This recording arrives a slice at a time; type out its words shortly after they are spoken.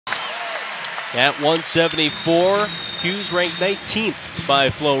At 174, Hughes ranked 19th by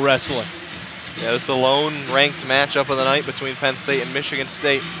Flow Wrestling. Yeah, this is the lone ranked matchup of the night between Penn State and Michigan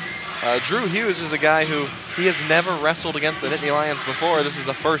State. Drew Hughes is a guy who he has never wrestled against the Nittany Lions before. This is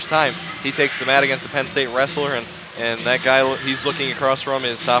the first time he takes the mat against a Penn State wrestler, and that guy he's looking across from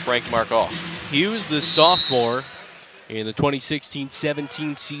is top-ranked Mark Hall. Hughes, the sophomore, in the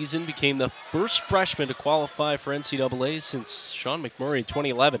 2016-17 season, became the first freshman to qualify for NCAA since Sean McMurray in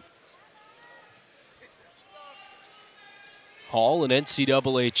 2011. Hall, an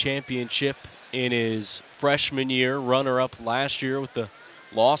NCAA championship in his freshman year, runner-up last year with the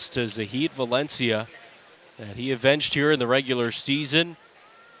loss to Zahid Valencia that he avenged here in the regular season.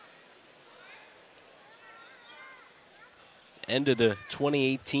 End of the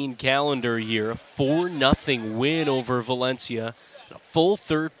 2018 calendar year, 4-0 win over Valencia. A full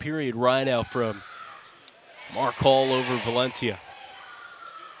third period ride out from Mark Hall over Valencia.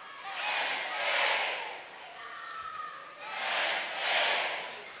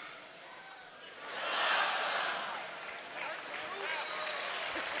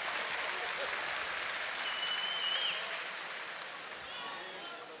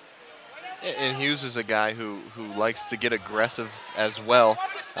 And Hughes is a guy who likes to get aggressive as well.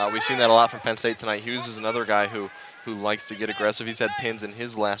 We've seen that a lot from Penn State tonight. Hughes is another guy who likes to get aggressive. He's had pins in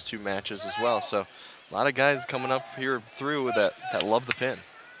his last 2 matches as well. So a lot of guys coming up here through that love the pin.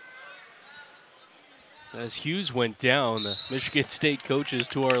 As Hughes went down, the Michigan State coaches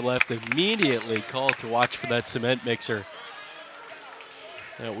to our left immediately called to watch for that cement mixer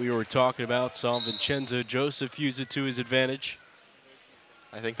that we were talking about. Saw Vincenzo Joseph use it to his advantage.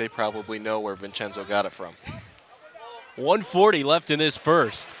 I think they probably know where Vincenzo got it from. 1:40 left in this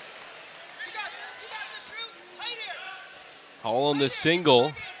first. Hall on the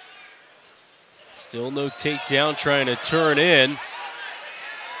single. Still no takedown, trying to turn in.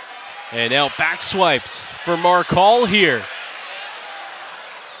 And now back swipes for Mark Hall here.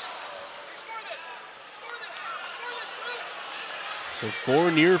 So 4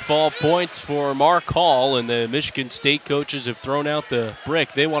 near fall points for Mark Hall, and the Michigan State coaches have thrown out the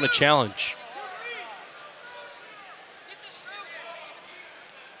brick. They want a challenge.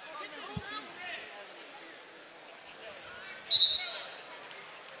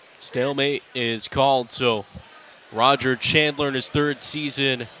 Stalemate is called, so Roger Chandler in his 3rd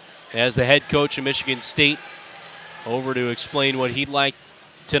season as the head coach of Michigan State over to explain what he'd like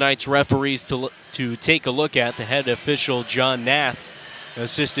tonight's referees to take a look at. The head official, John Nath,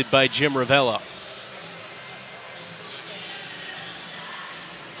 assisted by Jim Ravello.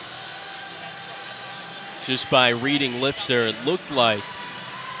 Just by reading lips there, it looked like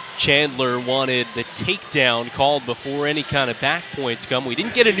Chandler wanted the takedown called before any kind of back points come. We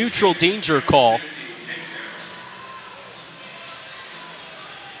didn't get a neutral danger call.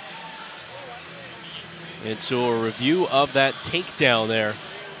 And so a review of that takedown there.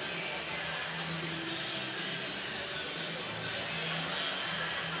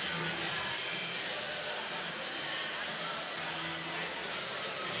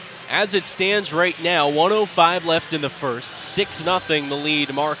 As it stands right now, 1:05 left in the first. 6-0 the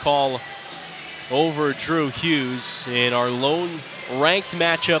lead, Mark Hall over Drew Hughes in our lone ranked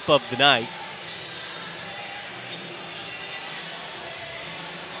matchup of the night.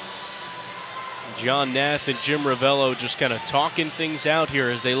 John Nath and Jim Ravello just kind of talking things out here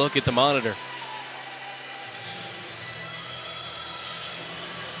as they look at the monitor.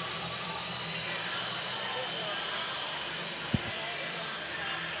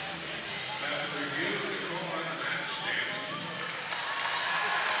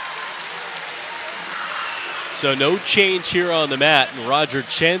 So no change here on the mat, and Roger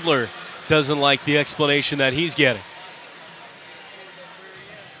Chandler doesn't like the explanation that he's getting.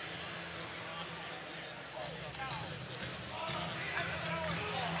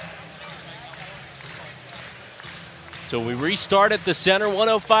 So we restart at the center,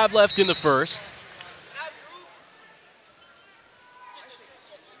 1:05 left in the first.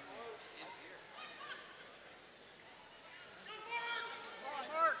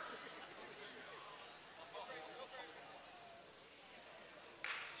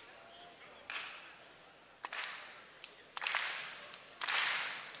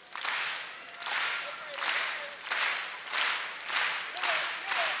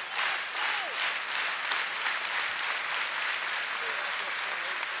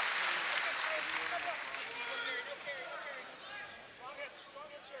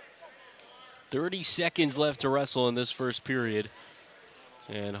 .30 seconds left to wrestle in this first period.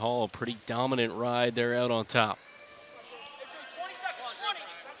 And Hall, a pretty dominant ride there out on top.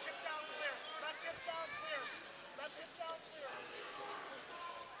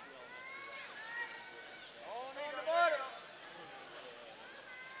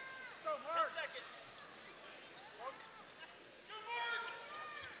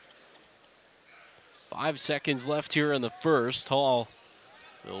 5 seconds left here in the first. Hall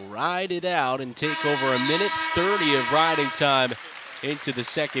will ride it out and take over 1:30 of riding time into the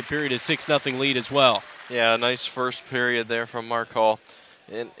second period. A 6-0 lead as well. Yeah, a nice first period there from Mark Hall.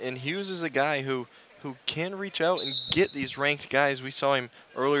 And Hughes is a guy who can reach out and get these ranked guys. We saw him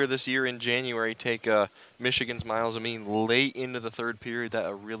earlier this year in January take Michigan's Miles Amin late into the third period. That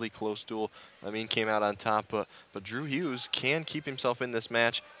a really close duel. Amin came out on top, but Drew Hughes can keep himself in this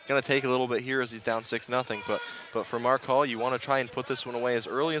match. It's going to take a little bit here as he's down 6-0, but for Mark Hall, you want to try and put this one away as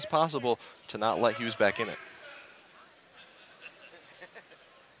early as possible to not let Hughes back in it.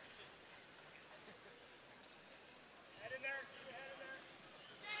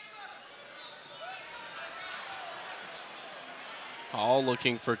 Hall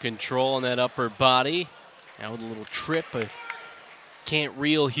looking for control on that upper body. Now with a little trip, but can't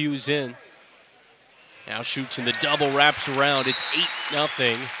reel Hughes in. Now shoots in the double, wraps around. It's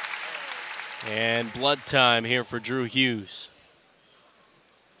 8-0. And blood time here for Drew Hughes.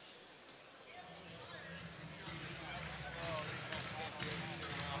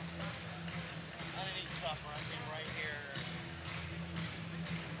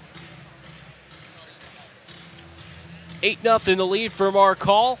 Eight nothing the lead for Mark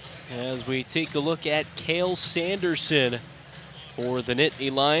Hall as we take a look at Cale Sanderson for the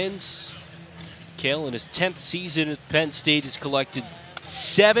Nittany Lions. Cale, in his 10th season at Penn State, has collected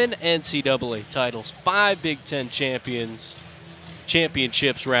 7 NCAA titles, 5 Big Ten championships.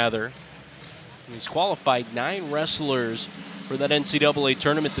 He's qualified 9 wrestlers for that NCAA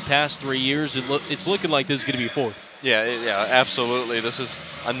tournament the past 3 years. It's looking like this is going to be 4th. Yeah, absolutely. This is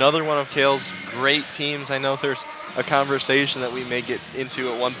another one of Cale's great teams. I know there's a conversation that we may get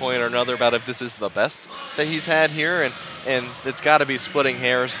into at one point or another about if this is the best that he's had here, and it's got to be splitting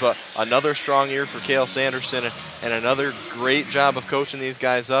hairs, but another strong year for Cale Sanderson and another great job of coaching these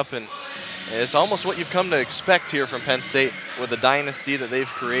guys up, and it's almost what you've come to expect here from Penn State with the dynasty that they've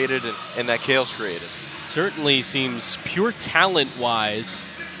created and that Cale's created. Certainly seems pure talent-wise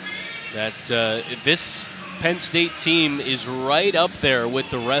that this Penn State team is right up there with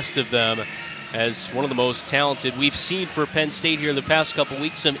the rest of them as one of the most talented we've seen for Penn State here the past couple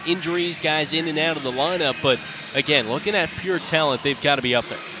weeks. Some injuries, guys in and out of the lineup, but again, looking at pure talent, they've got to be up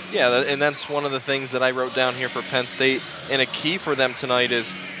there. Yeah, and that's one of the things that I wrote down here for Penn State, and a key for them tonight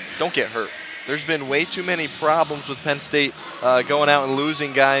is don't get hurt. There's been way too many problems with Penn State going out and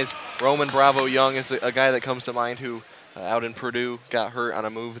losing guys. Roman Bravo Young is a guy that comes to mind who out in Purdue got hurt on a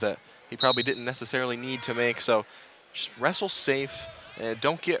move that he probably didn't necessarily need to make, so just wrestle safe and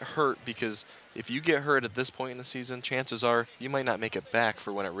don't get hurt, because if you get hurt at this point in the season, chances are you might not make it back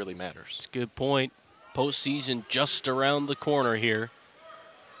for when it really matters. That's a good point. Postseason just around the corner here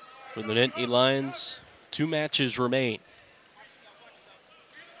for the Nittany Lions. 2 matches remain.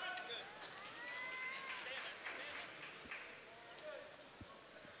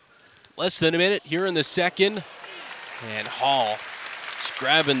 Less than a minute here in the second. And Hall is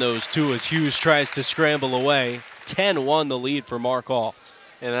grabbing those 2 as Hughes tries to scramble away. 10-1 the lead for Mark Hall.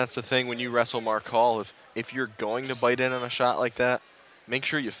 And that's the thing when you wrestle Mark Hall. If you're going to bite in on a shot like that, make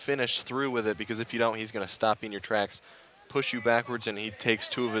sure you finish through with it, because if you don't, he's going to stop you in your tracks, push you backwards, and he takes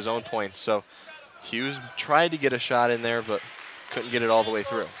 2 of his own points. So Hughes tried to get a shot in there, but couldn't get it all the way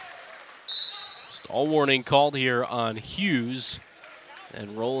through. Stall warning called here on Hughes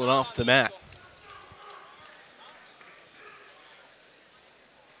and rolling off the mat.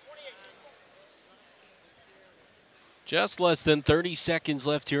 Just less than 30 seconds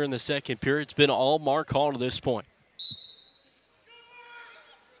left here in the second period. It's been all Mark Hall to this point.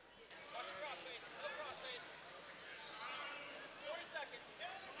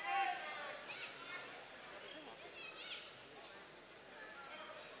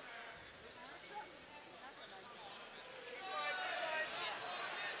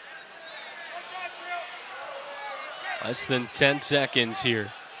 Less than 10 seconds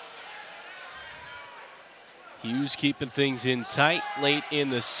here. Hughes keeping things in tight late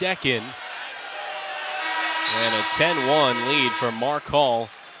in the second. And a 10-1 lead for Mark Hall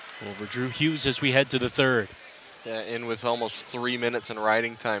over Drew Hughes as we head to the third. Yeah, and with almost 3 minutes in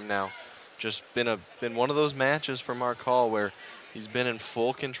riding time now. Just been one of those matches for Mark Hall where he's been in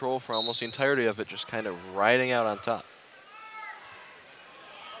full control for almost the entirety of it, just kind of riding out on top.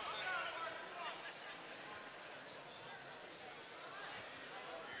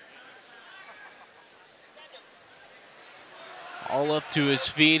 All up to his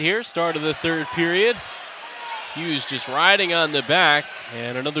feet here, start of the third period. Hughes just riding on the back,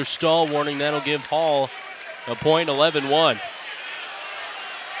 and another stall warning. That'll give Hall a point, 11-1.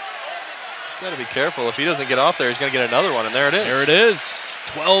 Got to be careful. If he doesn't get off there, he's going to get another one, and there it is. There it is,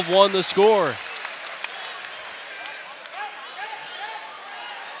 12-1 the score.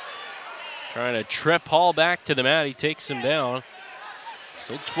 Trying to trip Hall back to the mat. He takes him down.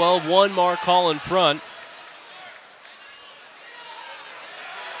 So 12-1, Mark Hall in front.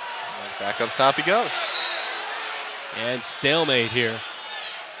 And back up top he goes. And stalemate here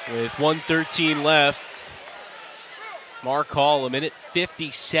with 1:13 left. Mark Hall,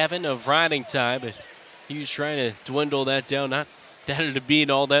 1:57 of riding time, but Hughes trying to dwindle that down. Not that to being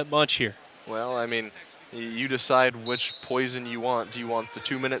all that much here. Well, I mean, you decide which poison you want. Do you want the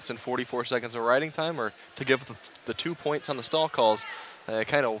 2 minutes and 44 seconds of riding time, or to give the 2 points on the stall calls? It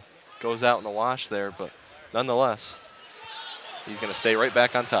kind of goes out in the wash there, but nonetheless, he's going to stay right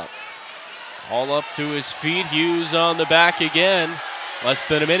back on top. All up to his feet. Hughes on the back again. Less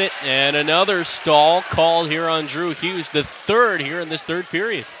than a minute, and another stall called here on Drew Hughes, the third here in this third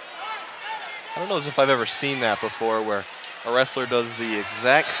period. I don't know as if I've ever seen that before, where a wrestler does the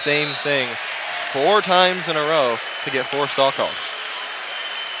exact same thing 4 times in a row to get 4 stall calls.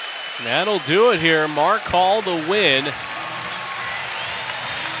 And that'll do it here. Mark Hall the win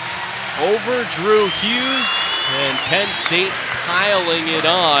over Drew Hughes, and Penn State piling it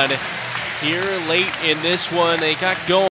on here late in this one. They got going.